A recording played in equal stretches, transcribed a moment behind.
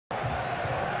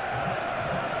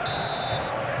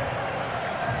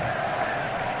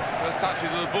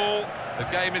touches of the ball, the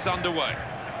game is underway.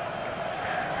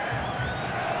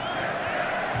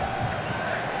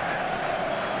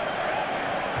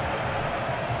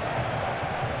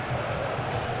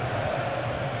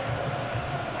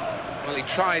 Well, he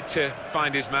tried to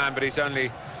find his man, but he's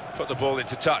only put the ball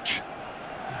into touch.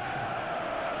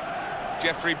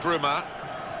 Jeffrey Bruma.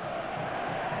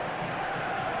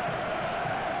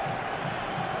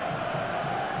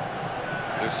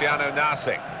 Luciano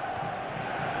Nasi.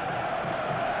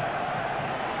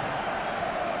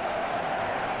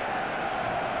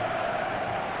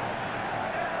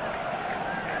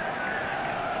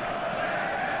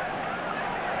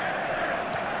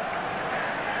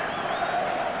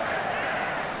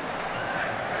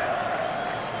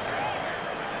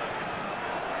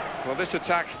 Well, this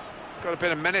attack has got a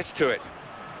bit of menace to it.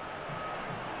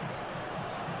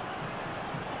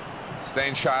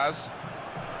 Steinschars.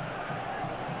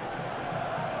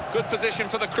 Good position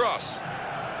for the cross.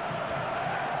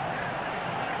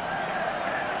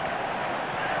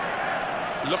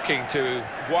 Looking to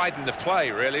widen the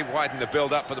play, really, widen the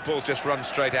build-up, but the ball's just run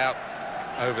straight out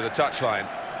over the touchline.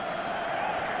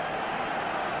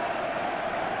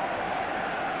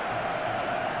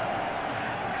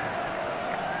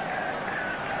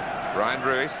 Ryan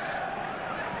Ruiz.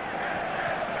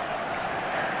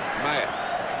 Mayer.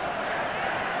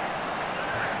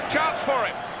 Chance for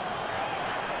him.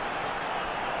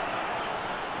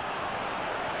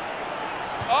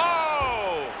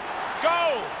 Oh!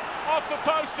 Goal! Off the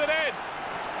post and in.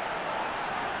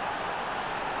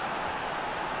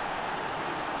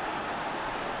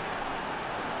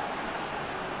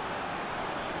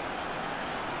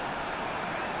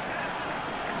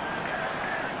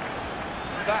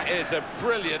 That is a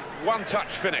brilliant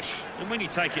one-touch finish. And when you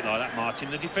take it like that,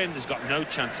 Martin, the defender's got no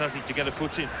chance, has he, to get a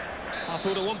foot in? I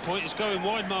thought at one point it's going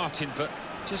wide, Martin, but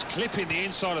just clipping the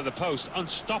inside of the post,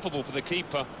 unstoppable for the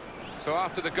keeper. So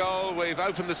after the goal, we've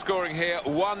opened the scoring here,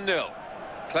 1-0.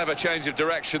 Clever change of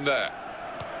direction there.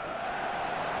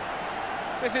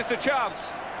 This is the chance.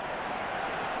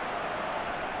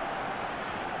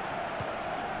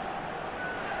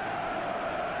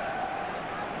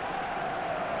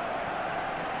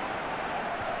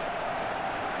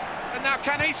 And now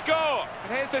can he score?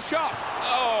 And here's the shot.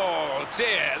 Oh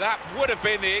dear, that would have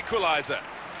been the equaliser.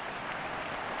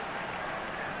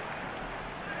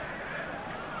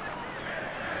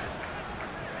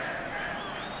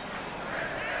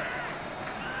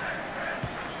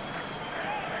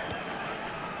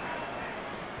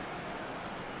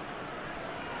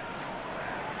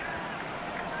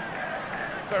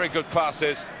 Very good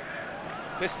passes.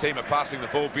 This team are passing the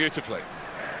ball beautifully.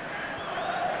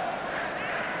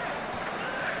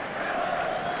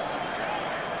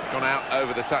 Gone out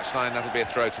over the touchline, that'll be a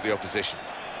throw to the opposition.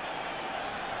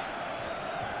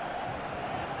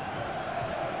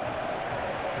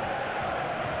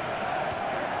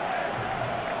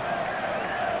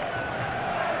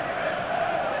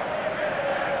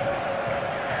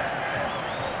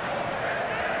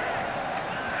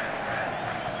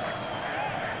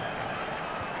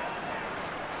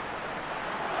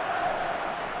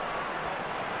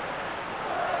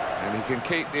 And he can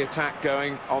keep the attack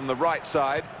going on the right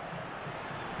side.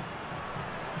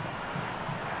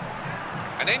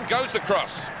 And in goes the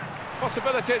cross.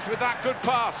 Possibilities with that good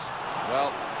pass.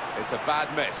 Well, it's a bad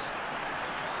miss.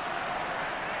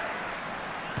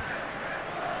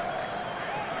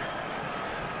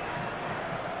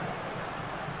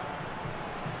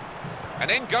 And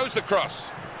in goes the cross.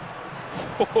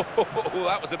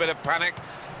 That was a bit of panic,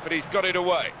 but he's got it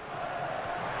away.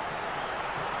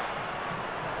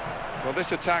 Well,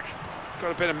 this attack has got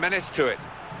a bit of menace to it.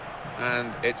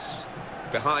 And it's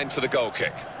behind for the goal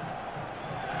kick.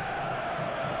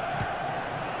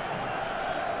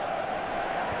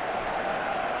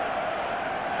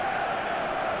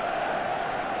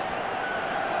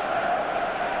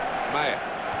 Mayer.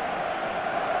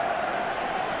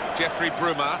 Jeffrey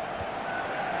Bruma.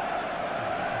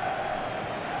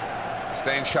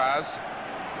 Steinschars.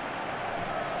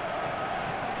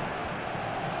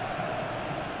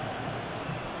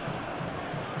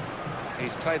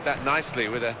 He's played that nicely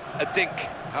with a dink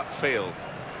upfield.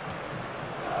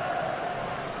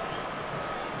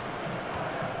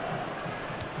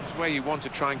 It's where you want to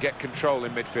try and get control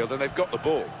in midfield, and they've got the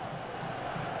ball.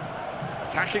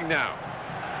 Attacking now.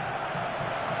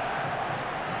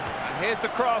 And here's the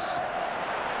cross.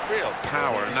 Real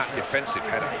power in that defensive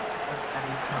header.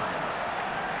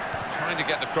 Trying to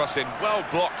get the cross in, well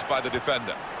blocked by the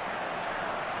defender.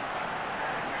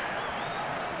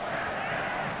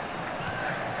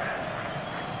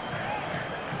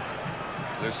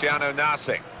 Luciano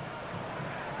Nasi.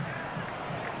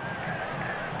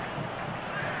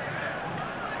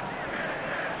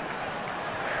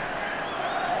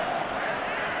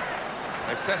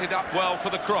 set it up well for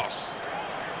the cross.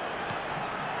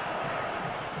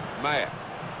 Mayer.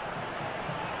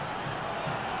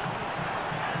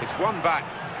 It's one back.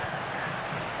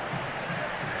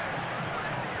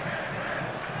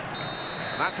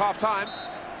 And that's half-time.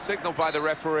 Signalled by the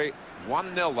referee.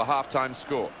 1-0 the half-time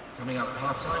score. Coming up at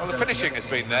half-time. Well, the finishing has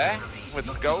been there with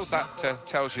the goals. That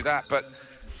tells you that. But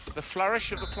the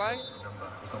flourish of the play. Number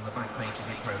is on the back page of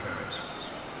your programme.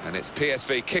 And it's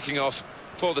PSV kicking off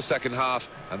for the second half,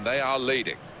 and they are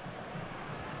leading.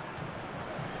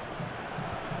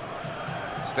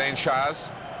 Steinschars.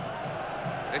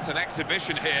 It's an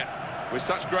exhibition here with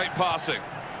such great passing.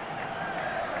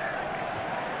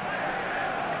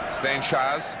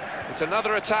 Steinschars. It's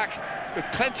another attack with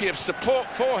plenty of support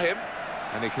for him,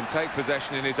 and he can take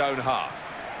possession in his own half.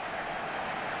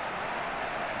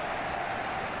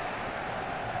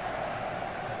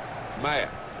 Mayer.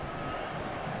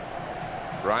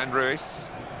 Brian Ruiz.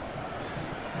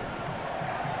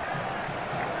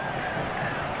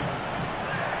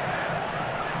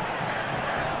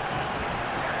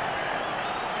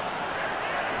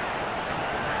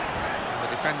 The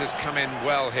defenders come in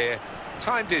well here.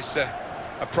 Timed his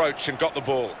approach and got the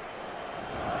ball.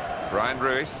 Brian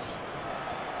Ruiz.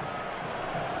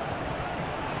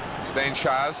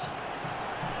 Steinschars.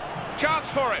 Chance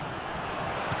for him.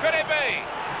 Could it be?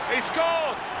 He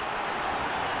scored!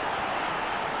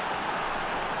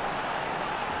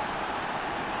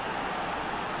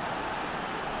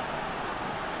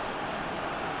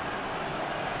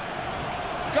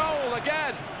 Goal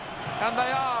again! And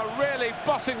they are really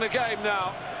bossing the game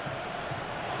now.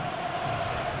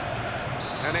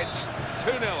 And it's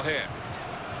 2-0 here.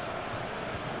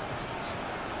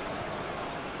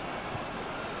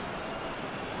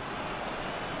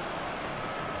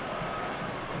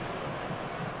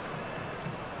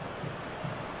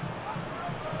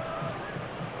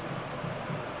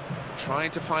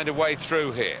 Trying to find a way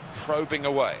through here, probing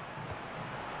away.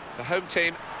 The home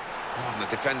team, and the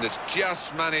defenders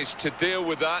just managed to deal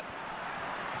with that.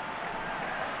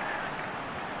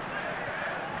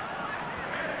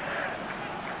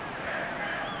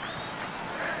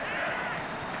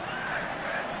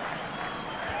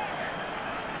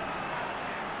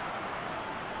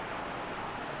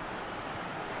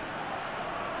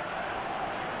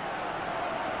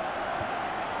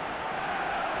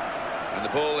 And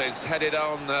the ball is headed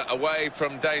on away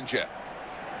from danger.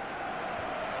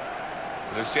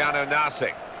 Luciano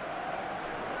Narsing.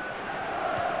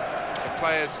 Some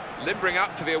players limbering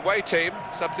up for the away team.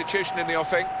 Substitution in the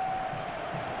offing.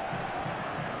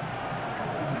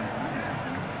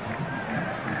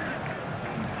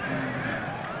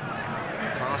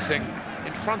 Passing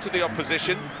in front of the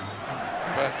opposition,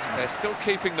 but they're still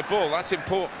keeping the ball. That's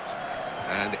important.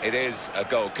 And it is a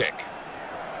goal kick.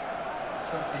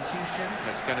 Substitution.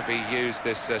 It's going to be used,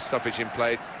 this stoppage in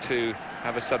play, to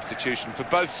have a substitution for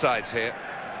both sides here.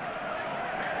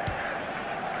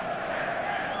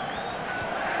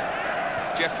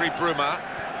 Jeffrey Bruma.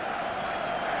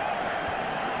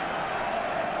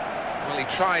 Well, he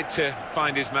tried to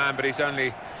find his man, but he's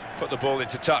only put the ball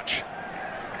into touch.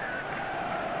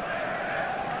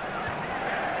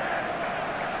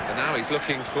 And now he's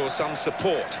looking for some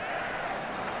support.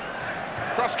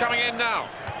 Cross coming in now.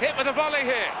 Hit with a volley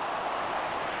here.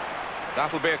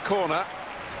 That'll be a corner.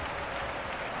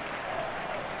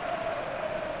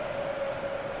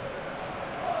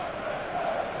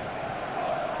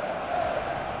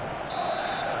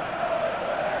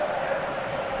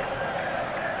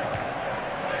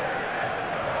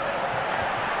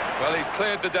 Well, he's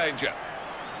cleared the danger.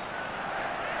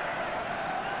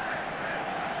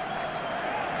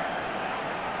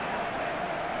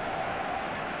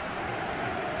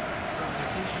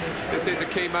 This is a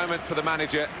key moment for the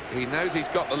manager. He knows he's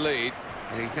got the lead,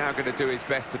 and he's now going to do his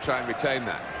best to try and retain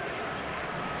that.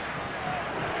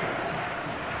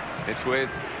 It's with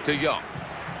De Jong.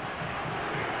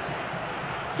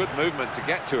 Good movement to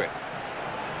get to it.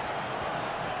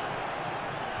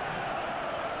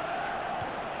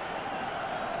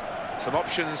 Some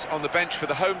options on the bench for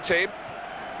the home team.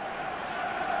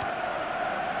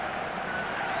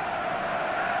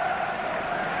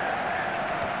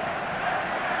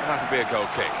 That'll be a goal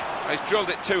kick. He's drilled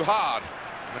it too hard,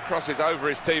 and the cross is over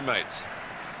his teammates.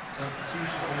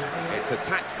 It's a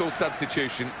tactical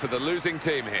substitution for the losing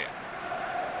team here.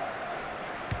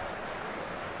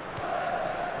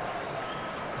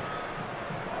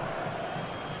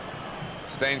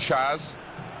 Steinschars.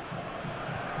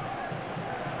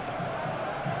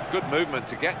 Good movement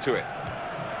to get to it.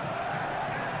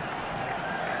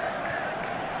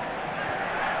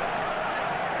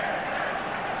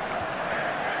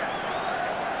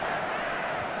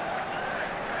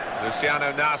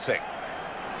 Luciano Nasi.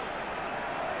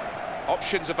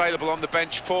 Options available on the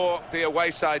bench for the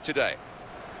away side today.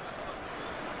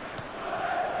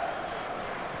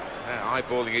 They're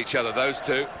eyeballing each other, those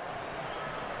two.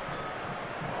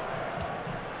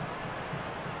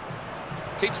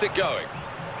 Keeps it going.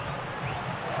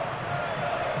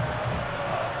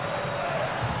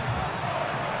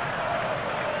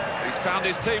 He's found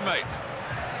his teammate.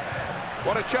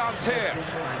 What a chance here.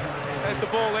 There's the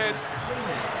ball in.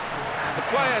 The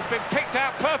play has been picked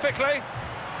out perfectly.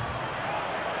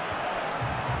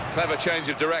 Clever change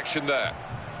of direction there.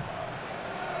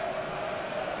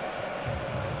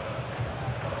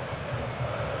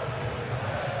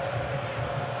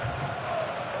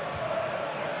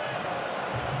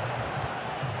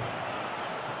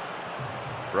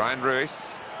 Brian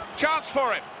Ruiz. Chance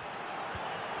for him.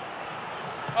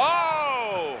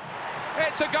 Oh!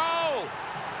 It's a goal!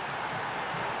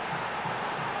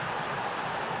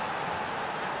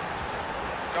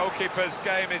 Goalkeeper's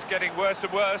game is getting worse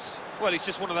and worse. Well, it's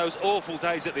just one of those awful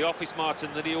days at the office,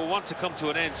 Martin, that he'll want to come to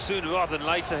an end sooner rather than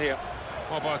later here.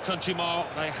 Well, by a country mile,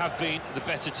 they have been the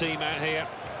better team out here,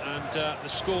 and the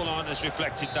scoreline has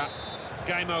reflected that.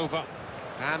 Game over.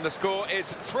 And the score is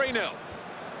 3-0.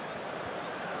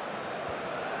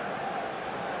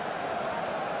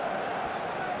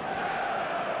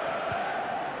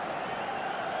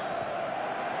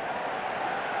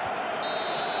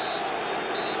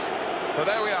 So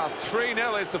there we are,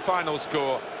 3-0 is the final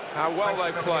score. How well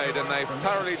they've played, and they've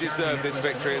thoroughly deserved this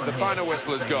victory as the final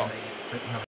whistle has gone.